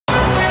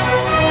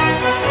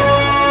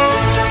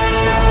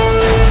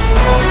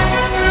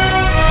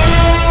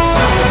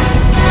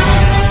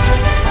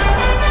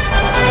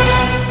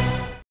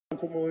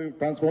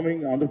transforming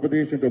Andhra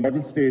Pradesh into a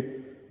model state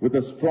with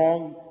a strong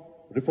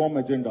reform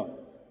agenda.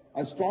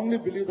 I strongly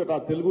believe that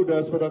our Telugu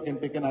diaspora can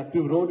take an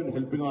active role in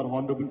helping our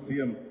Honorable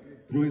CM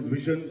through his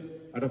vision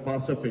at a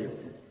faster pace.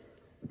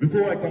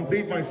 Before I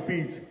complete my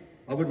speech,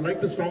 I would like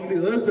to strongly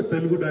urge the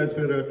Telugu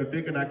diaspora to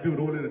take an active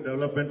role in the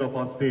development of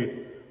our state.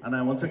 And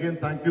I once again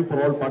thank you for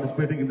all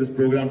participating in this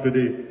program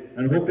today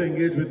and hope to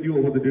engage with you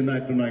over the dinner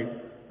tonight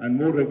and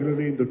more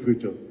regularly in the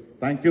future.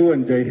 Thank you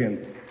and Jai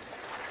Hind.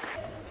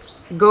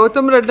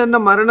 Gautam Reddy అన్న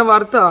మరణ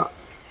వార్త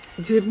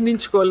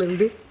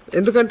జీర్ణించుకోలేంది.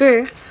 ఎందుకంటే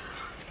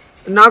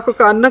నాకు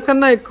ఒక అన్న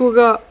కన్నా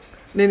ఎక్కువగా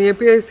నేను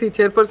ఏపీఐసి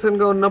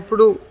చైర్పర్సన్గా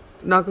ఉన్నప్పుడు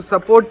నాకు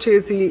సపోర్ట్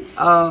చేసి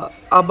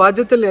ఆ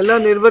బాధ్యతలు ఎలా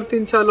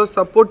నిర్వర్తించాలో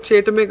సపోర్ట్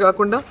చేయటమే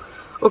కాకుండా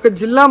ఒక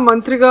జిల్లా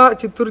మంత్రిగా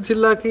చిత్తూరు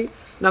జిల్లాకి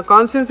నా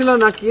కాన్స్టిట్యున్సీలో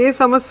నాకు ఏ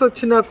సమస్య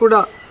వచ్చినా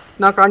కూడా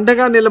నాకు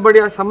అండగా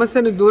నిలబడి ఆ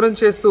సమస్యని దూరం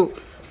చేస్తూ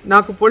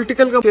నాకు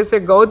పొలిటికల్గా చేసే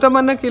గౌతమ్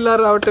అన్నకి ఇలా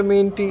రావటం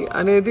ఏంటి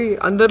అనేది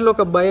అందరిలో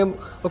ఒక భయం,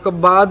 ఒక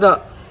బాధ,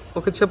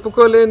 ఒక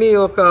చెప్పుకోలేని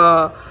ఒక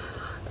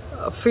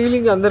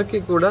ఫీలింగ్ అందరికీ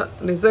కూడా.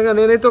 నిజంగా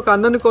నేనైతే ఒక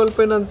అన్నని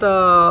కోల్పోయినంత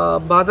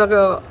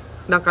బాధగా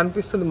నాకు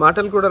అనిపిస్తుంది.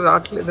 మాటలు కూడా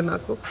రావట్లేదు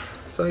నాకు.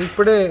 సో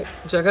ఇప్పుడే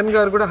జగన్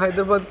గారు కూడా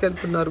హైదరాబాద్కి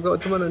వెళ్తున్నారు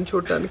గౌతమ్ అన్నని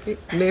చూడటానికి.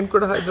 నేను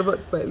కూడా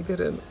హైదరాబాద్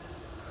బయలుదేరాను.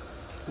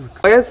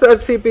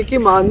 వైఎస్ఆర్సీపీకి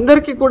మా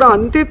అందరికీ కూడా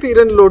అంతే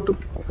తీరని లోటు.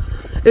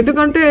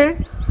 ఎందుకంటే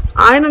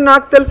ఆయన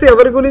నాకు తెలిసి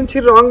ఎవరి గురించి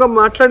రాంగ్గా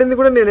మాట్లాడింది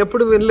కూడా నేను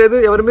ఎప్పుడు వినలేదు,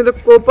 ఎవరి మీద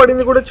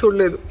కోపడింది కూడా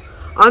చూడలేదు.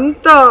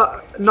 అంత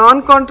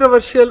నాన్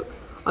కాంట్రవర్షియల్,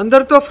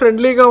 అందరితో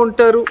ఫ్రెండ్లీగా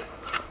ఉంటారు,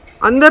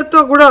 అందరితో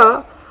కూడా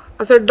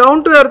అసలు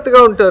డౌన్ టు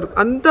ఎర్త్గా ఉంటారు.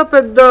 అంత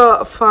పెద్ద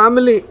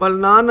ఫ్యామిలీ, వాళ్ళ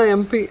నాన్న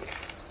ఎంపీ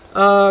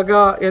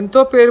గా ఎంతో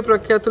పేరు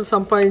ప్రఖ్యాతులు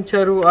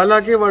సంపాదించారు.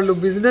 అలాగే వాళ్ళు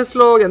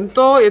బిజినెస్లో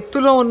ఎంతో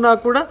ఎత్తులో ఉన్నా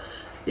కూడా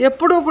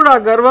ఎప్పుడూ కూడా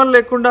గర్వం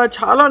లేకుండా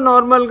చాలా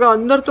నార్మల్గా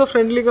అందరితో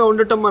ఫ్రెండ్లీగా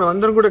ఉండటం మనం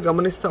అందరం కూడా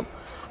గమనిస్తాం.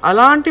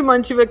 అలాంటి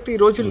మంచి వ్యక్తి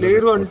ఈరోజు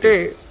లేరు అంటే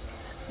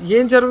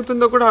ఏం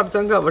జరుగుతుందో కూడా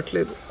అర్థం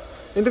కావట్లేదు.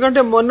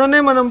 ఎందుకంటే మొన్ననే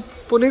మనం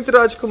పునీత్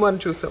రాజ్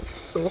కుమార్ని చూసాం.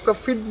 సో ఒక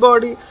ఫిట్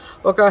బాడీ,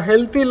 ఒక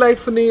హెల్తీ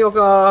లైఫ్ని, ఒక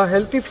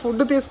హెల్తీ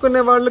ఫుడ్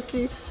తీసుకునే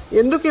వాళ్ళకి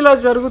ఎందుకు ఇలా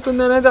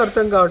జరుగుతుంది అనేది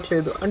అర్థం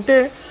కావట్లేదు. అంటే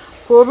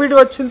కోవిడ్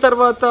వచ్చిన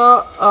తర్వాత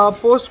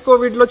పోస్ట్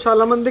కోవిడ్లో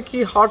చాలామందికి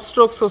హార్ట్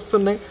స్ట్రోక్స్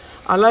వస్తున్నాయి.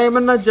 అలా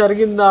ఏమన్నా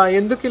జరిగిందా,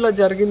 ఎందుకు ఇలా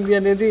జరిగింది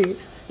అనేది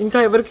ఇంకా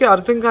ఎవరికి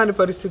అర్థం కాని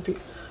పరిస్థితి.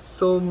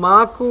 సో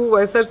మాకు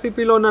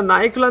వైఎస్ఆర్సీపీలో ఉన్న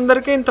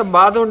నాయకులందరికీ ఇంత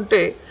బాధ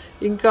ఉంటే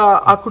ఇంకా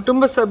ఆ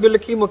కుటుంబ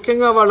సభ్యులకి,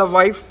 ముఖ్యంగా వాళ్ళ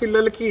వైఫ్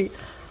పిల్లలకి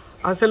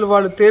అసలు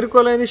వాళ్ళు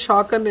తేరుకోలేని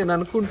షాక్ అని నేను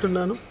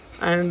అనుకుంటున్నాను.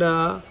 అండ్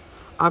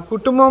ఆ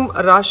కుటుంబం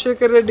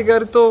రాజశేఖర్ రెడ్డి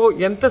గారితో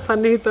ఎంత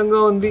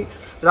సన్నిహితంగా ఉంది.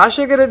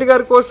 రాజశేఖర్ రెడ్డి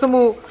గారి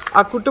కోసము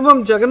ఆ కుటుంబం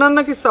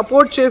జగనన్నకి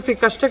సపోర్ట్ చేసి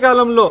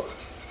కష్టకాలంలో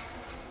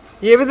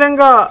ఏ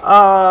విధంగా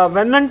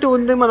వెన్నంటూ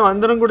ఉంది మనం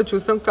అందరం కూడా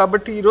చూసాం.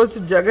 కాబట్టి ఈరోజు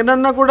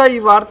జగనన్న కూడా ఈ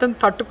వార్తను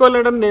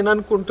తట్టుకోలేడని నేను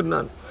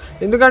అనుకుంటున్నాను.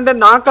 ఎందుకంటే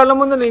నా కళ్ళ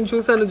ముందు నేను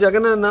చూశాను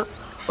జగనన్న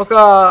ఒక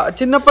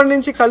చిన్నప్పటి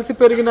నుంచి కలిసి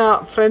పెరిగిన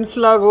ఫ్రెండ్స్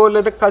లాగో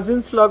లేదా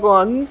కజిన్స్ లాగో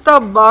అంత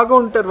బాగా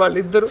ఉంటారు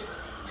వాళ్ళిద్దరు.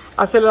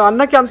 అసలు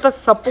అన్నకి అంత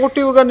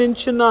సపోర్టివ్గా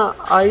నించున్న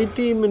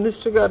ఐటీ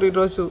మినిస్టర్ గారు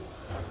ఈరోజు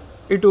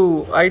ఇటు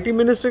ఐటీ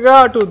మినిస్టర్గా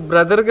అటు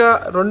బ్రదర్గా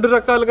రెండు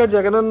రకాలుగా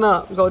జగనన్న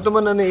గౌతమ్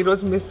అన్నని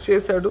ఈరోజు మిస్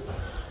చేశాడు.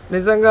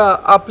 నిజంగా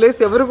ఆ ప్లేస్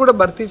ఎవరు కూడా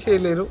భర్తీ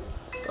చేయలేరు.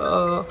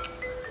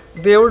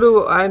 దేవుడు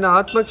ఆయన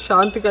ఆత్మకి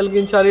శాంతి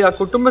కలిగించాలి, ఆ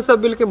కుటుంబ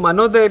సభ్యులకి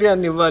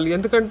మనోధైర్యాన్ని ఇవ్వాలి.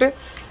 ఎందుకంటే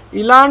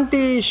ఇలాంటి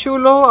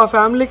ఇష్యూలో ఆ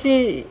ఫ్యామిలీకి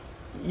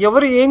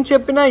ఎవరు ఏం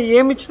చెప్పినా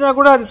ఏమిచ్చినా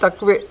కూడా అది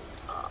తక్కువే.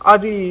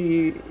 అది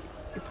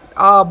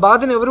ఆ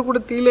బాధను ఎవరు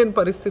కూడా తీయలేని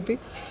పరిస్థితి.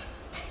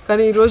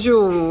 కానీ ఈరోజు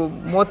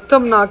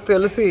మొత్తం నాకు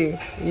తెలిసి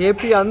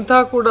ఏపీ అంతా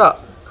కూడా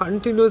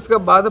కంటిన్యూస్గా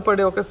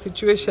బాధపడే ఒక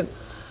సిచ్యువేషన్.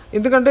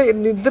 ఎందుకంటే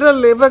నిద్ర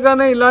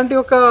లేవగానే ఇలాంటి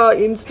ఒక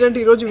ఇన్సిడెంట్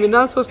ఈరోజు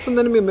వినాల్సి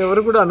వస్తుందని మేము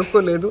ఎవరు కూడా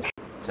అనుకోలేదు.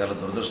 చాలా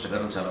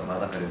దురదృష్టకరం, చాలా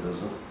బాధాకరం.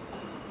 ఈరోజు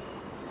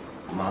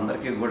మా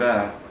అందరికీ కూడా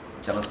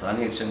చాలా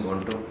సాన్నిహిత్యంగా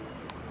ఉంటూ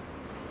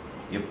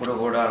ఎప్పుడు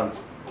కూడా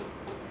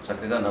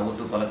చక్కగా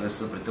నవ్వుతూ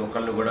పలకరిస్తూ ప్రతి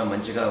ఒక్కళ్ళు కూడా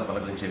మంచిగా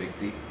పలకరించే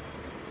వ్యక్తి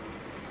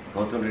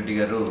గౌతమ్ రెడ్డి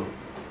గారు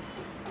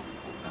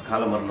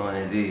అకాల మరణం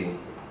అనేది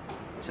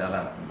చాలా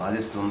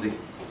బాధిస్తుంది.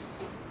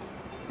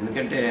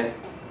 ఎందుకంటే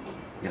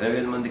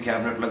 25 మంది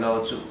క్యాబినెట్లో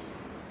కావచ్చు,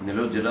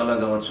 నెల్లూరు జిల్లాలో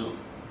కావచ్చు,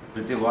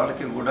 ప్రతి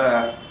వాళ్ళకి కూడా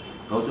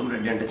గౌతమ్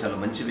రెడ్డి అంటే చాలా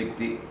మంచి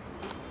వ్యక్తి,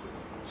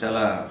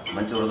 చాలా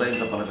మంచి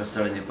హృదయంతో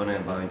పలకరిస్తాడని చెప్పి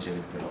నేను భావించే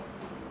వ్యక్తిలో.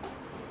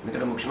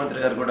 ఎందుకంటే ముఖ్యమంత్రి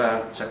గారు కూడా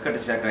చక్కటి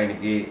శాఖ,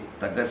 ఆయనకి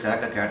తగ్గ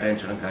శాఖ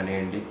కేటాయించడం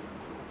కానివ్వండి,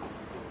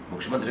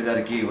 ముఖ్యమంత్రి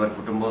గారికి వారి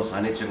కుటుంబం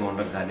సాన్నిధ్యంగా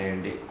ఉండడం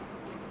కానివ్వండి,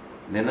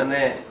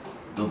 నిన్ననే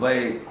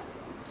దుబాయ్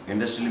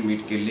ఇండస్ట్రియల్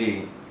మీట్కి వెళ్ళి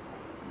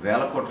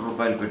వేల కోట్ల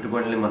రూపాయల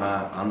పెట్టుబడుల్ని మన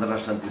ఆంధ్ర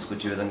రాష్ట్రానికి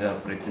తీసుకొచ్చే విధంగా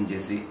ప్రయత్నం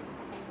చేసి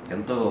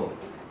ఎంతో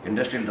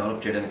ఇండస్ట్రీని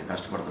డెవలప్ చేయడానికి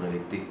కష్టపడుతున్న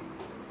వ్యక్తి.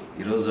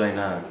 ఈరోజు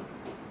ఆయన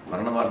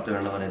మరణ వార్త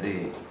వినడం అనేది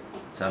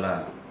చాలా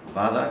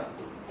బాధ.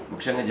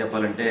 ముఖ్యంగా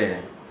చెప్పాలంటే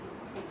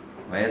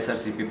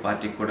వైఎస్ఆర్సీపీ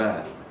పార్టీకి కూడా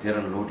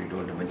తీరని లోటు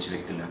ఇటువంటి మంచి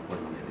వ్యక్తి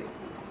లేకపోవడం అనేది.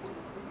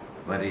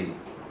 వారి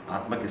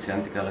ఆత్మకి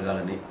శాంతి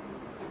కలగాలని,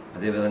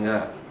 అదేవిధంగా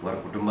వారి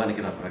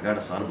కుటుంబానికి నా ప్రగాఢ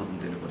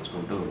సానుభూతిని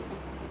తెలియపరుచుకుంటూ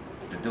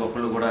ప్రతి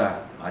ఒక్కళ్ళు కూడా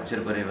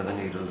ఆశ్చర్యపడే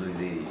విధంగా ఈరోజు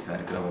ఇది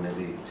కార్యక్రమం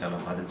అనేది చాలా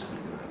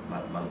బాధించగలిగే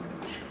బాధపడే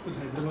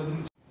విషయం.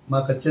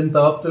 మాకు అత్యంత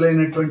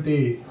ఆప్తులైనటువంటి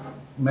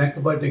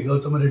మేకపాటి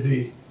గౌతమ్ రెడ్డి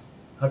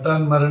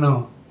హఠాన్ మరణం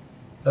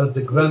చాలా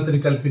దిగ్భ్రాంతిని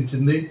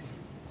కల్పించింది.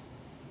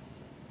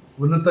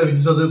 ఉన్నత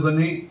విద్య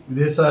చదువుకొని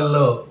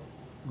విదేశాల్లో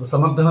ఒక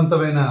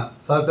సమర్థవంతమైన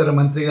సహచర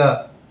మంత్రిగా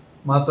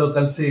మాతో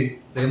కలిసి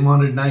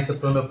జగన్మోహన్ రెడ్డి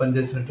నాయకత్వంలో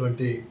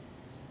పనిచేసినటువంటి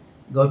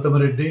గౌతమ్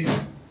రెడ్డి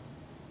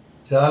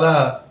చాలా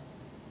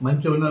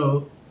మంచి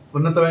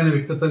ఉన్నతమైన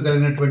వ్యక్తిత్వం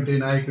కలిగినటువంటి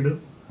నాయకుడు,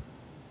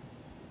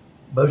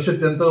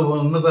 ఎంతో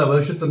ఉన్నత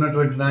భవిష్యత్తు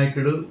ఉన్నటువంటి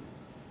నాయకుడు.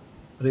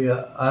 మరి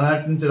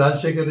ఆనాటి నుంచి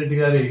రాజశేఖర రెడ్డి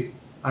గారి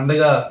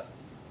అండగా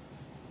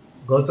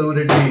గౌతమ్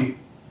రెడ్డి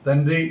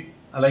తండ్రి,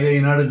 అలాగే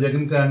ఈనాడు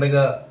జగన్కి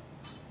అండగా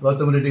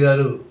గౌతమ్ రెడ్డి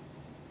గారు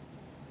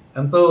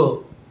ఎంతో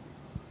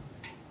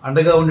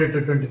అండగా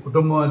ఉండేటటువంటి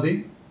కుటుంబం అది.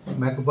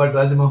 మేకపాటి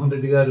రాజమోహన్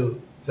రెడ్డి గారు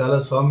చాలా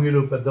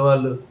సౌమ్యులు,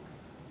 పెద్దవాళ్ళు.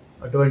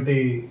 అటువంటి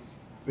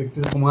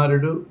వ్యక్తి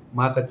కుమారుడు,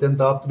 మాకు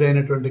అత్యంత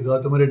ఆప్తుడైనటువంటి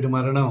గౌతమ్ రెడ్డి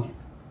మరణం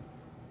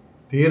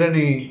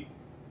తీరని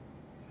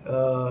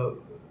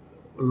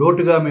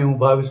లోటుగా మేము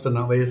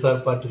భావిస్తున్నాం వైఎస్ఆర్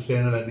పార్టీ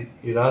శ్రేణులని.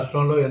 ఈ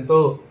రాష్ట్రంలో ఎంతో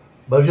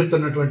భవిష్యత్తు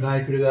ఉన్నటువంటి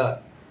నాయకుడిగా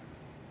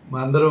మా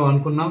అందరం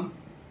అనుకున్నాం.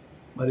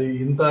 మరి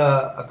ఇంత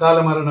అకాల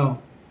మరణం,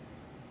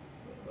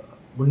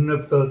 గుండె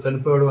నొప్పితో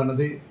చనిపోవడం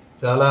అన్నది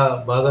చాలా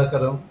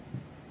బాధాకరం.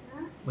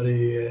 మరి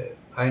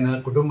ఆయన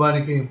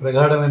కుటుంబానికి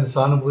ప్రగాఢమైన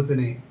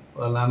సానుభూతిని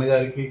వాళ్ళ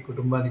నాన్నగారికి,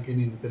 కుటుంబానికి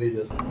నేను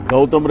తెలియజేస్తాను.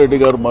 గౌతమ్ రెడ్డి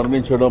గారు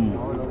మరణించడం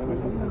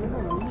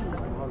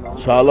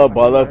చాలా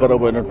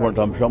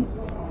బాధాకరమైనటువంటి అంశం.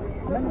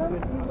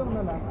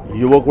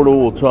 యువకుడు,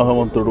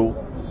 ఉత్సాహవంతుడు.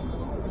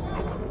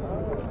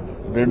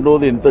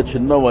 రెండోది ఇంత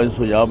చిన్న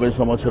వయసు, 50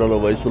 సంవత్సరాల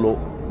వయసులో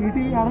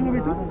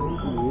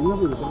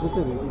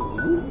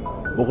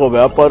ఒక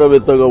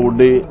వ్యాపారవేత్తగా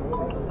ఉండి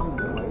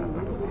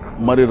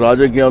మరి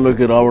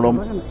రాజకీయాల్లోకి రావడం,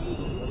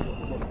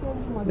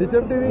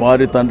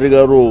 వారి తండ్రి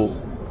గారు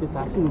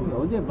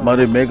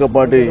మరి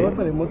మేకపాటి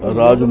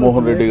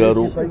రాజమోహన్ రెడ్డి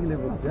గారు,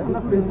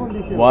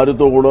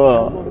 వారితో కూడా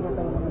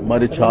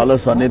మరి చాలా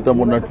సన్నిహితం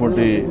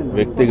ఉన్నటువంటి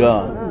వ్యక్తిగా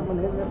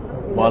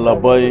వాళ్ళ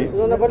అబ్బాయి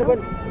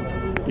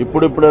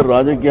ఇప్పుడిప్పుడే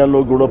రాజకీయాల్లో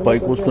కూడా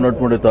పైకి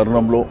వస్తున్నటువంటి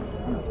తరుణంలో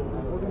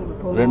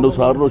 2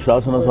 సార్లు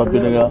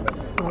శాసనసభ్యునిగా,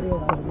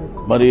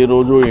 మరి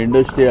ఈరోజు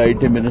ఇండస్ట్రీ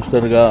ఐటీ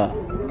మినిస్టర్గా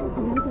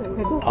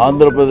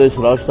ఆంధ్రప్రదేశ్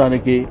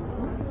రాష్ట్రానికి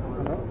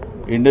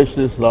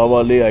ఇండస్ట్రీస్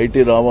రావాలి,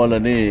 ఐటీ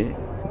రావాలని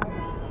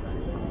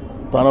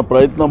తన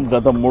ప్రయత్నం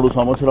గత 3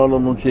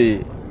 సంవత్సరాల నుంచి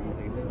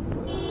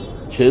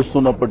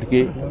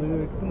చేస్తున్నప్పటికీ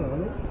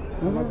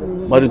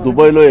మరి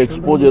దుబాయ్లో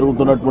ఎక్స్పో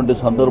జరుగుతున్నటువంటి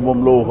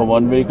సందర్భంలో ఒక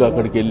 1 వీక్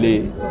అక్కడికి వెళ్ళి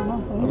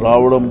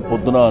రావడం,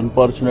 పొద్దున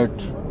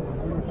అన్ఫార్చునేట్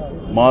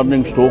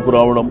మార్నింగ్ స్ట్రోక్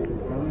రావడం,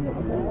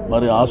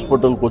 మరి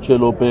హాస్పిటల్కి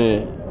వచ్చేలోపే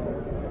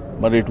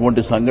మరి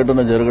ఇటువంటి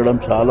సంఘటన జరగడం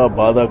చాలా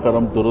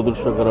బాధాకరం,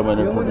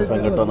 దురదృష్టకరమైనటువంటి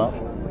సంఘటన.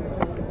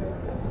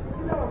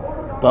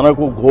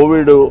 తనకు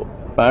కోవిడ్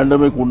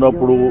పాండమిక్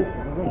ఉన్నప్పుడు,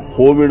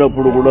 కోవిడ్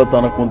అప్పుడు కూడా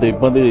తనకు కొంత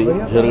ఇబ్బంది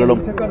జరగడం,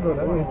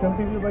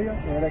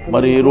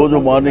 మరి ఈరోజు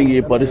మార్నింగ్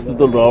ఈ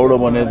పరిస్థితులు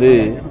రావడం అనేది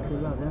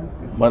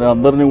మరి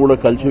అందరినీ కూడా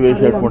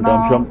కలిసివేసేటువంటి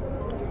అంశం.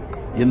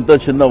 ఇంత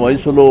చిన్న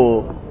వయసులో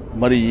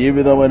మరి ఏ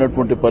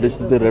విధమైనటువంటి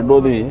పరిస్థితి.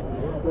 రెండోది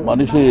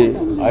మనిషి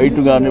హైట్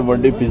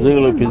కానివ్వండి,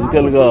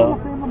 ఫిజికల్గా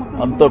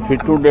అంత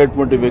ఫిట్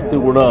ఉండేటువంటి వ్యక్తి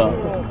కూడా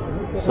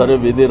సరే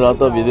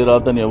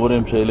విధిరాతని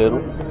ఎవరేం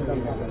చేయలేరు.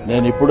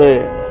 నేను ఇప్పుడే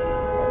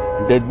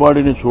డెడ్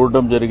బాడీని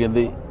చూడడం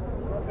జరిగింది,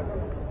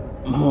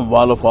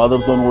 వాళ్ళ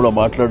ఫాదర్తో కూడా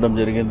మాట్లాడడం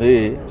జరిగింది.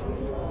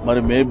 మరి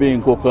మేబీ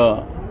ఇంకొక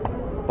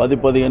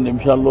 10-15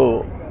 నిమిషాల్లో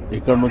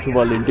ఇక్కడ నుంచి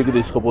వాళ్ళ ఇంటికి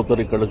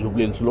తీసుకుపోతారు, ఇక్కడ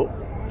జూబ్లీహిల్స్లో.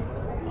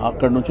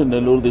 అక్కడి నుంచి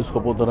నెల్లూరు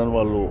తీసుకుపోతారని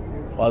వాళ్ళు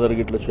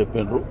ఫాదర్కి ఇట్లా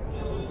చెప్పారు.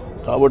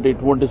 కాబట్టి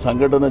ఇటువంటి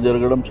సంఘటన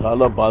జరగడం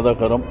చాలా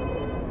బాధాకరం.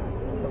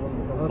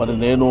 మరి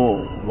నేను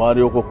వారి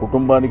యొక్క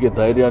కుటుంబానికి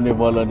ధైర్యాన్ని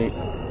ఇవ్వాలని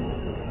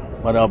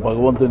మరి ఆ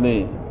భగవంతుని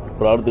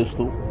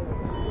ప్రార్థిస్తూ,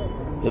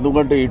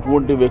 ఎందుకంటే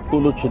ఇటువంటి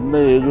వ్యక్తులు చిన్న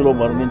ఏజ్లో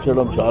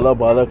మరణించడం చాలా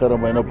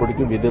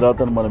బాధాకరమైనప్పటికీ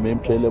విధిరాతను మనం ఏం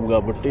చేయలేము.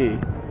 కాబట్టి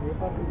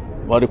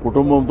వారి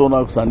కుటుంబంతో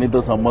నాకు సన్నిహిత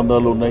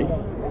సంబంధాలు ఉన్నాయి.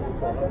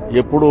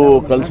 ఎప్పుడు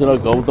కలిసిన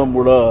గౌతమ్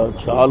కూడా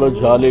చాలా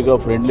జాలీగా,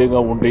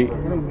 ఫ్రెండ్లీగా ఉండి,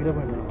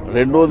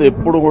 రెండోది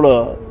ఎప్పుడు కూడా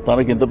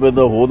తనకి ఇంత పెద్ద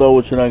హోదా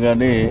వచ్చినా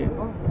కానీ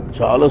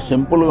చాలా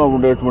సింపుల్గా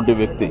ఉండేటువంటి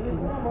వ్యక్తి.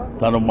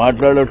 తను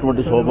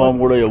మాట్లాడేటువంటి స్వభావం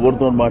కూడా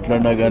ఎవరితో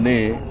మాట్లాడినా కానీ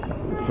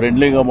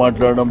ఫ్రెండ్లీగా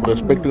మాట్లాడడం,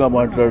 రెస్పెక్ట్గా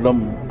మాట్లాడడం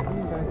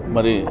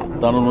మరి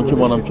తన నుంచి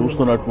మనం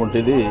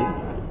చూస్తున్నటువంటిది.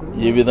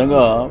 ఈ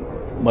విధంగా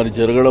మరి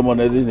జరగడం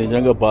అనేది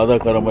నిజంగా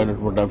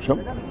బాధాకరమైనటువంటి అంశం.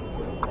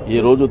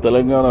 ఈరోజు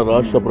తెలంగాణ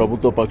రాష్ట్ర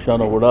ప్రభుత్వ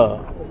పక్షాన కూడా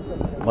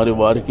మరి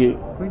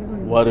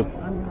వారి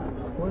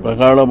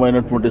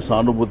ప్రగాఢమైనటువంటి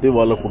సానుభూతి,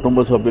 వాళ్ళ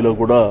కుటుంబ సభ్యులకు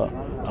కూడా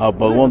ఆ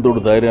భగవంతుడు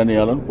ధైర్యాన్ని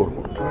ఇవ్వాలని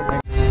కోరుకుంటున్నాను.